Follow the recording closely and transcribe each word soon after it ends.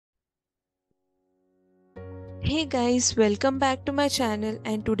Hey guys, welcome back to my channel,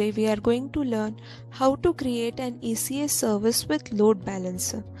 and today we are going to learn how to create an ECS service with load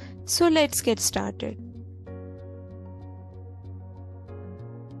balancer. So let's get started.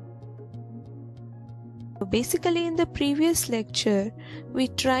 Basically, in the previous lecture, we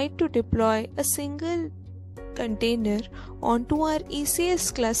tried to deploy a single container onto our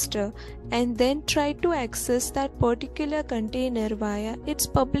ECS cluster and then tried to access that particular container via its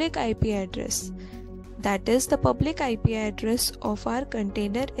public IP address. That is the public IP address of our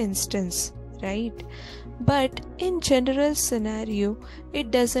container instance, right? But in general scenario,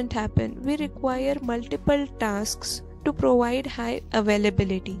 it doesn't happen. We require multiple tasks to provide high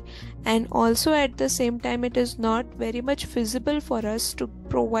availability, and also at the same time it is not very much feasible for us to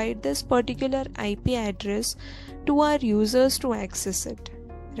provide this particular IP address to our users to access it,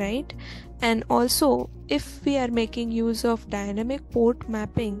 right? And also, if we are making use of dynamic port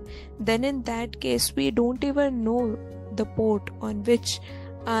mapping, then in that case we don't even know the port on which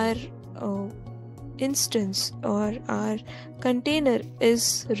our instance or our container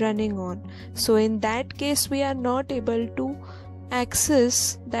is running on. So in that case we are not able to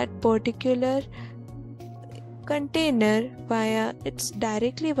access that particular container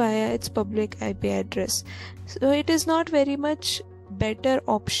directly via its public IP address. So it is not very much better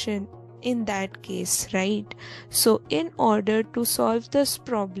option in that case, right? So in order to solve this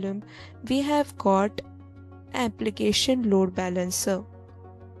problem, we have got application load balancer.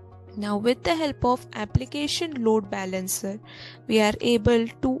 Now with the help of application load balancer, we are able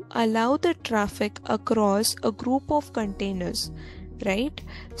to allow the traffic across a group of containers, right?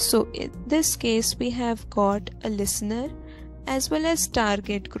 So in this case we have got a listener as well as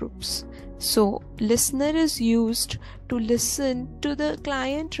target groups. So listener is used to listen to the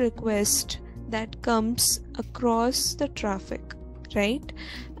client request that comes across the traffic, right?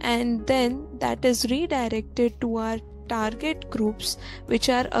 And then that is redirected to our target groups which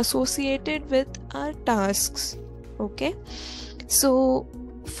are associated with our tasks. Okay, so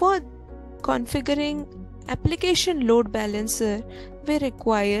for configuring application load balancer, we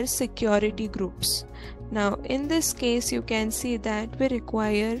require security groups. Now in this case you can see that we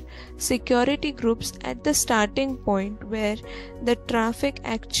require security groups at the starting point where the traffic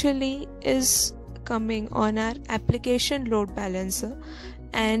actually is coming on our application load balancer,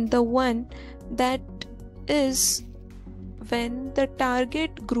 and the one that is when the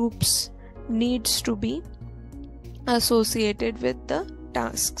target groups needs to be associated with the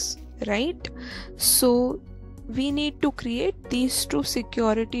tasks, right? So we need to create these two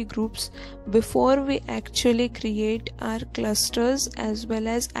security groups before we actually create our clusters as well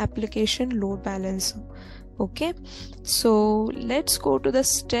as application load balancer. Okay, so let's go to the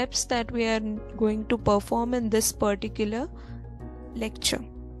steps that we are going to perform in this particular lecture.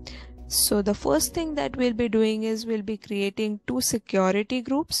 So the first thing that we'll be doing is we'll be creating two security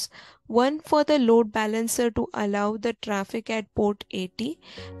groups, one for the load balancer to allow the traffic at port 80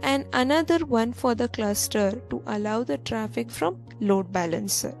 and another one for the cluster to allow the traffic from load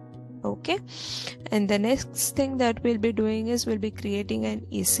balancer. Okay, and the next thing that we'll be doing is we'll be creating an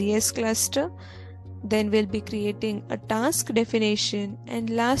ECS cluster. Then we'll be creating a task definition,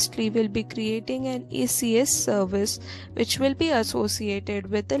 and lastly we'll be creating an ECS service which will be associated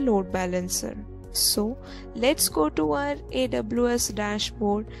with the load balancer. So let's go to our AWS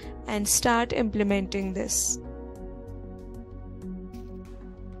dashboard and start implementing this.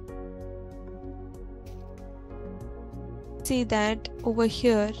 See that over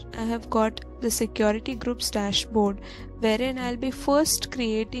here I have got the security groups dashboard, wherein I'll be first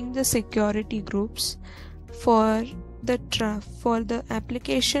creating the security groups for the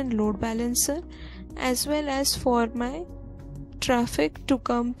application load balancer as well as for my traffic to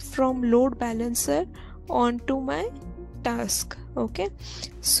come from load balancer onto my task. Okay,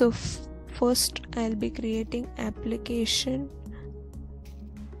 so first I'll be creating application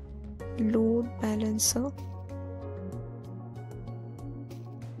load balancer.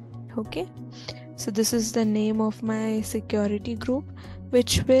 Okay, so this is the name of my security group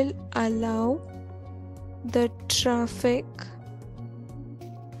which will allow the traffic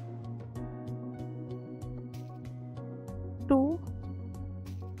to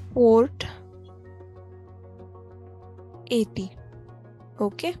port 80.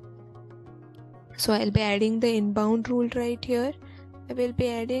 Okay, so I'll be adding the inbound rule right here. I will be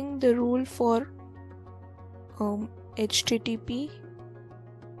adding the rule for HTTP.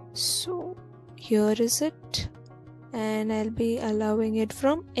 So here is it, and I'll be allowing it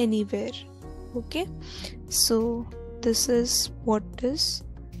from anywhere. Okay, so this is what is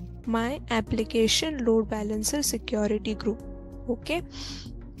my application load balancer security group. Okay,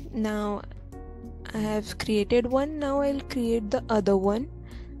 now I have created one. Now I'll create the other one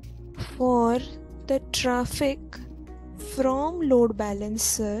for the traffic from load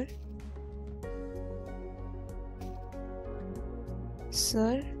balancer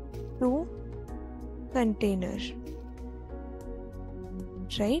to container,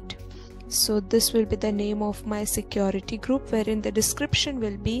 right? So this will be the name of my security group, wherein the description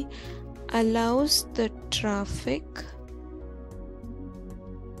will be allows the traffic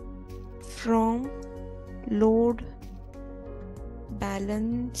from load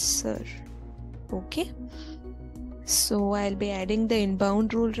balancer. Okay, so I'll be adding the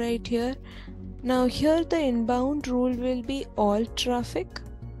inbound rule right here. Now here the inbound rule will be all traffic,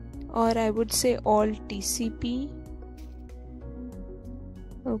 or I would say all TCP.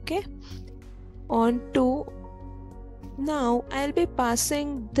 Okay, on to now I'll be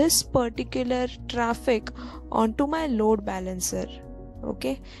passing this particular traffic onto my load balancer.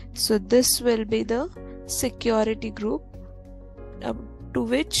 Okay, so this will be the security group to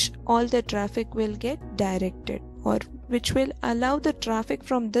which all the traffic will get directed, or which will allow the traffic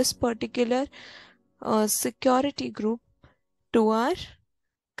from this particular security group to our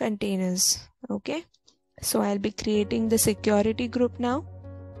containers. Okay, so I'll be creating the security group now.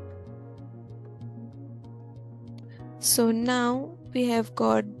 So now we have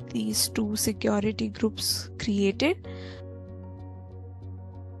got these two security groups created.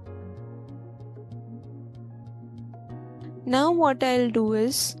 Now what I'll do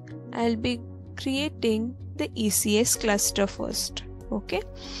is I'll be creating the ECS cluster first. Okay,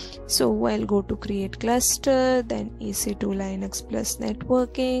 so I'll go to create cluster, then EC2 Linux plus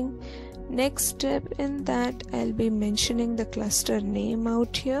networking. Next step in that, I'll be mentioning the cluster name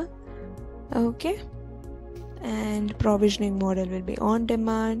out here. Okay, and provisioning model will be on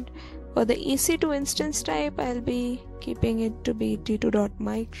demand. For the EC2 instance type, I'll be keeping it to be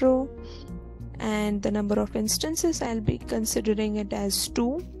t2.micro, and the number of instances I'll be considering it as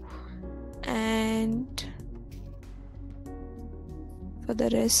 2, and for the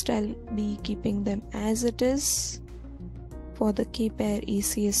rest I'll be keeping them as it is. For the key pair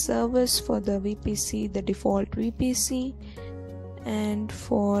ECS service, for the VPC the default VPC, and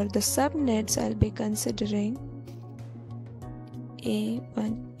for the subnets I'll be considering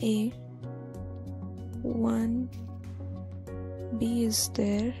A1A, 1B is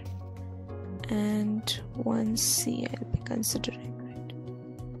there, and 1C I'll be considering, right?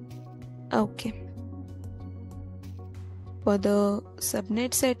 Okay. For the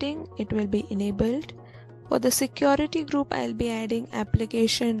subnet setting, it will be enabled. For the security group, I'll be adding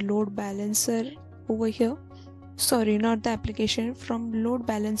application load balancer over here. Sorry, not the application, from load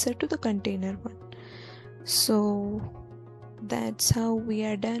balancer to the container one. So that's how we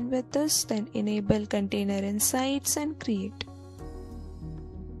are done with this. Then enable container insights and create.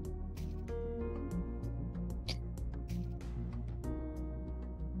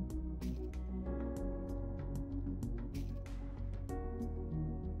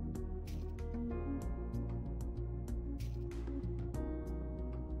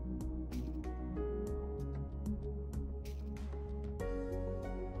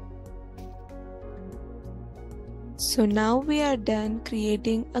 So now we are done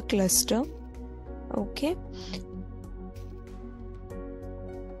creating a cluster. Okay.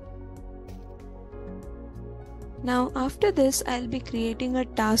 Now after this, I'll be creating a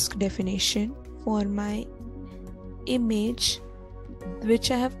task definition for my image,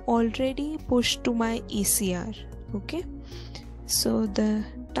 which I have already pushed to my ECR. Okay. So the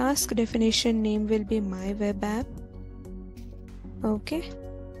task definition name will be my web app. Okay.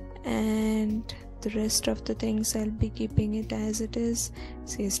 And the rest of the things I'll be keeping it as it is.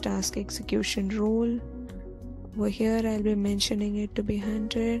 Says task execution role. Over here I'll be mentioning it to be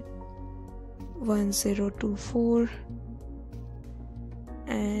 100, 1024,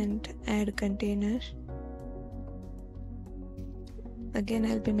 and add container. Again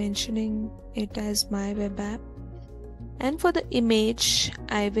I'll be mentioning it as my web app. And for the image,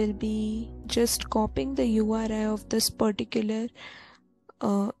 I will be just copying the URI of this particular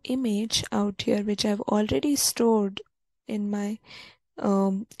image out here, which I've already stored in my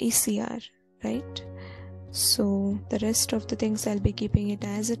ECR, right? So the rest of the things I'll be keeping it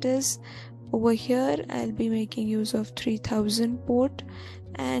as it is. Over here I'll be making use of 3000 port,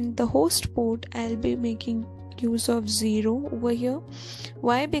 and the host port I'll be making use of 0 over here.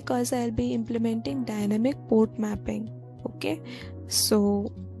 Why? Because I'll be implementing dynamic port mapping. Okay,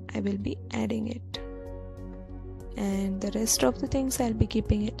 so I will be adding it, and the rest of the things I'll be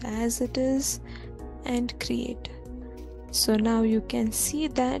keeping it as it is, and create. So now you can see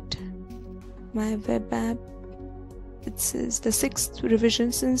that my web app it says the 6th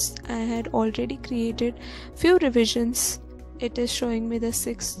revision. Since I had already created few revisions, it is showing me the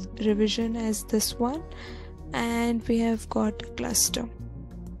 6th revision as this one, and we have got a cluster.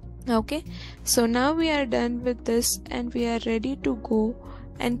 Okay, so now we are done with this and we are ready to go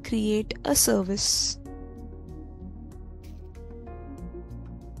and create a service.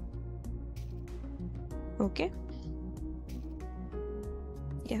 Okay,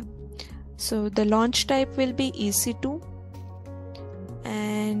 yeah, so the launch type will be EC2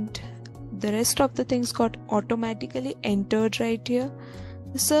 and the rest of the things got automatically entered right here.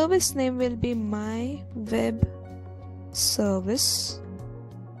 The service name will be my web service.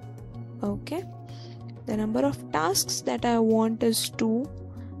 Okay, the number of tasks that I want is 2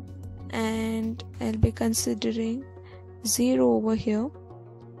 and I'll be considering 0 over here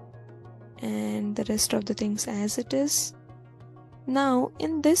and the rest of the things as it is. Now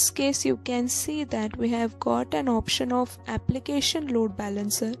in this case you can see that we have got an option of application load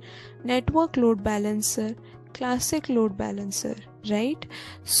balancer, network load balancer, classic load balancer, right?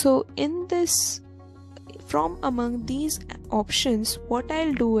 So in this, from among these options, what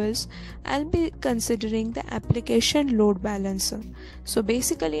I'll do is I'll be considering the application load balancer. So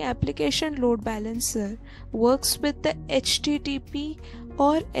basically application load balancer works with the HTTP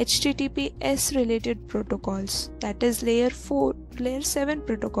or HTTPS related protocols, that is layer 7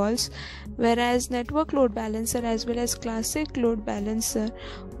 protocols, whereas network load balancer as well as classic load balancer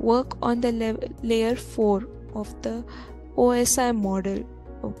work on the layer 4 of the OSI model.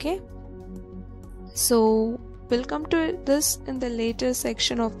 Okay, so we'll come to this in the later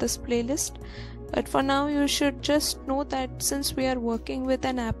section of this playlist, but for now you should just know that since we are working with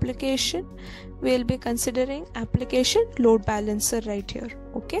an application, we'll be considering application load balancer right here.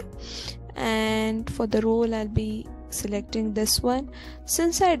 Okay, and for the role I'll be selecting this one.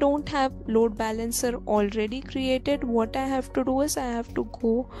 Since I don't have load balancer already created, what I have to do is I have to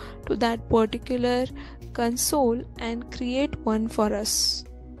go to that particular console and create one for us.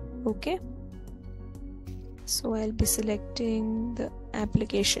 Okay, so I'll be selecting the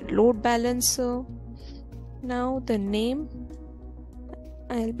application load balancer. Now the name,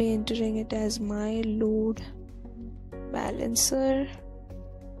 I'll be entering it as my load balancer.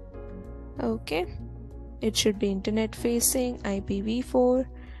 Okay, it should be internet facing, IPv4,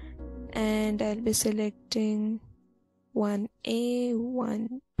 and I'll be selecting 1A,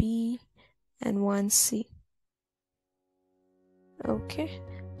 1B and 1C. Okay,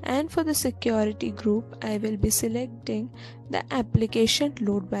 and for the security group I will be selecting the application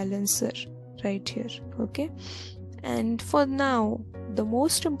load balancer right here. Okay, and for now the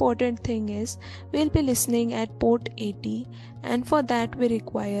most important thing is we'll be listening at port 80, and for that we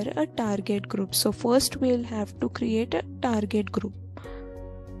require a target group. So first we'll have to create a target group.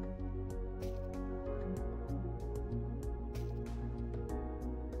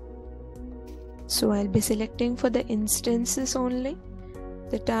 So I'll be selecting for the instances only.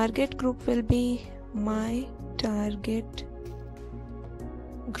 The target group will be my target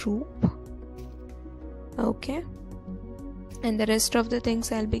group. Okay, and the rest of the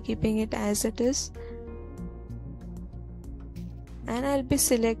things I'll be keeping it as it is, and I'll be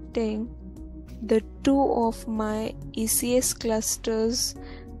selecting the 2 of my ECS clusters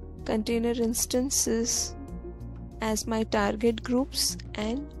container instances as my target groups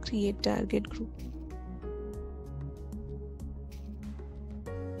and create target group.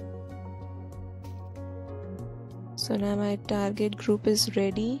 So now my target group is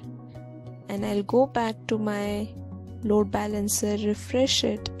ready, and I'll go back to my load balancer, refresh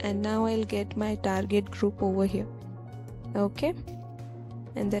it, and now I'll get my target group over here. Okay,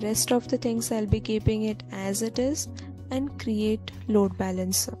 and the rest of the things I'll be keeping it as it is and create load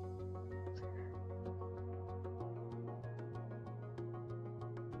balancer.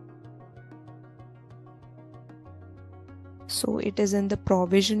 So it is in the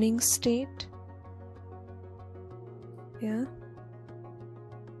provisioning state. Yeah,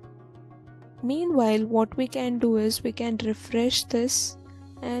 meanwhile what we can do is we can refresh this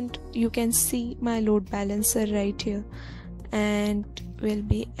and you can see my load balancer right here, and we'll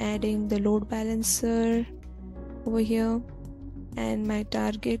be adding the load balancer over here, and my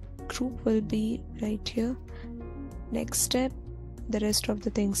target group will be right here. Next step, the rest of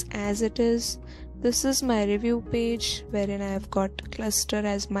the things as it is. This is my review page wherein I have got cluster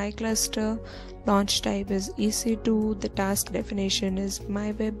as my cluster, launch type is EC2, the task definition is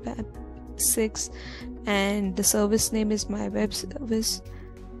my web app 6, and the service name is my web service.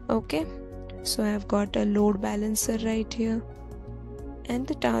 Okay, so I have got a load balancer right here and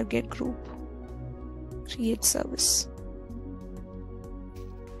the target group, create service.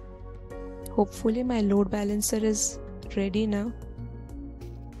 Hopefully my load balancer is not ready now.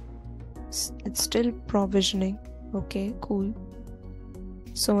 It's still provisioning. Okay, cool.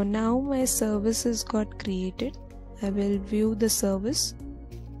 So now my services got created. I will view the service,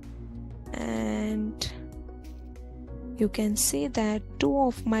 and you can see that 2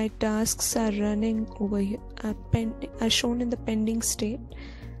 of my tasks are running over here, are shown in the pending state.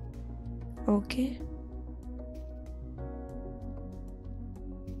 Okay.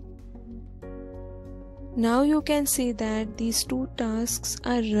 Now you can see that these 2 tasks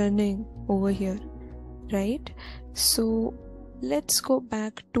are running over here, right? So let's go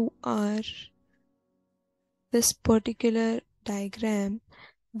back to this particular diagram,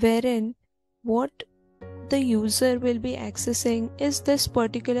 wherein what the user will be accessing is this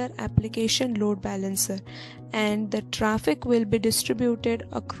particular application load balancer, and the traffic will be distributed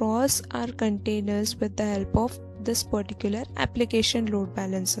across our containers with the help of this particular application load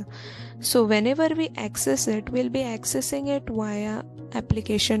balancer. So whenever we access it, we'll be accessing it via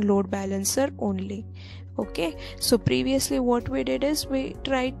application load balancer only. Okay, so previously what we did is we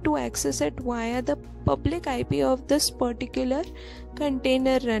tried to access it via the public IP of this particular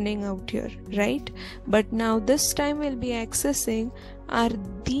container running out here, right? But now this time we'll be accessing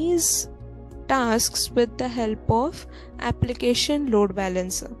these tasks with the help of application load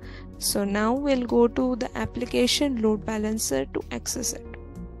balancer. So now we'll go to the application load balancer to access it.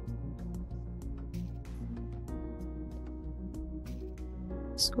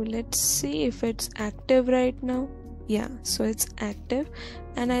 So let's see if it's active right now. Yeah, so it's active,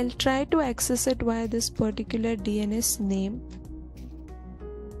 and I'll try to access it via this particular DNS name.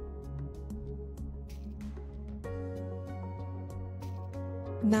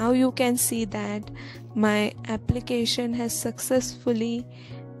 Now you can see that my application has successfully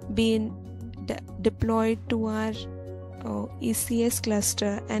been deployed to our ECS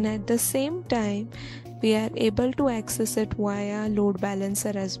cluster, and at the same time we are able to access it via load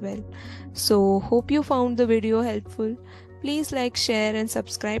balancer as well. So hope you found the video helpful. Please like, share and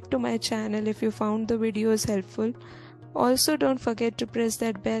subscribe to my channel if you found the videos helpful. Also don't forget to press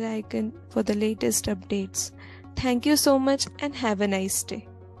that bell icon for the latest updates. Thank you so much and have a nice day.